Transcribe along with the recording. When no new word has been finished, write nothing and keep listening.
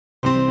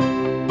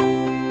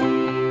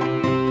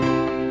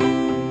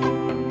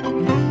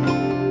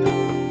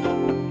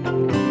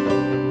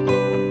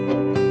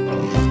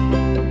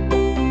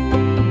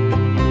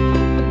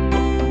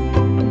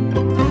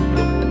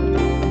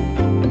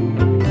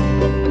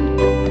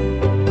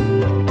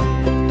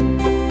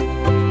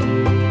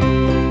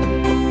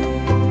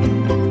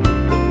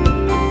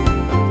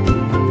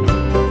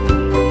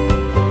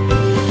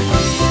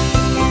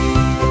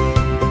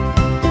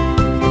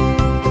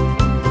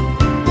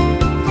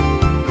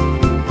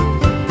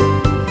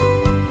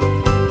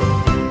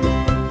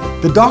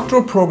The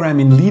doctoral program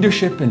in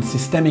leadership and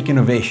systemic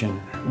innovation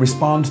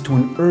responds to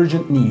an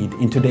urgent need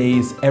in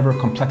today's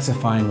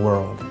ever-complexifying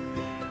world.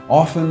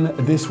 Often,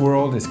 this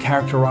world is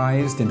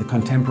characterized in the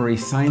contemporary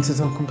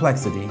sciences of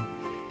complexity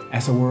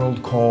as a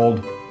world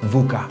called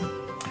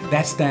VUCA.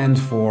 That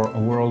stands for a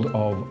world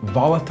of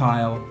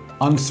volatile,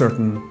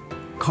 uncertain,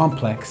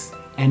 complex,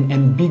 and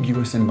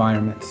ambiguous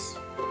environments.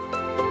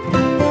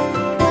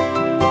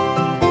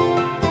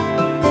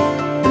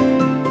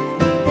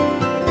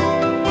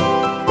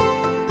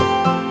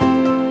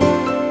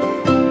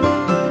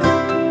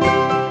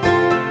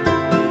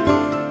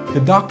 The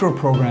doctoral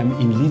program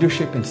in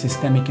leadership and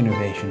systemic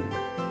innovation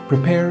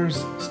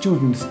prepares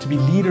students to be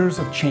leaders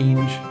of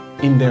change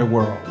in their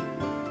world,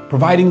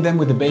 providing them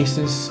with the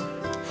basis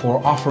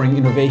for offering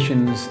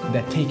innovations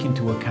that take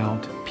into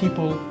account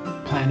people,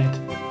 planet,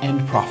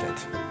 and profit,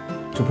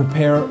 to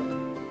prepare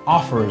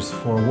offers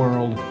for a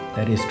world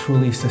that is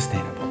truly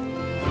sustainable.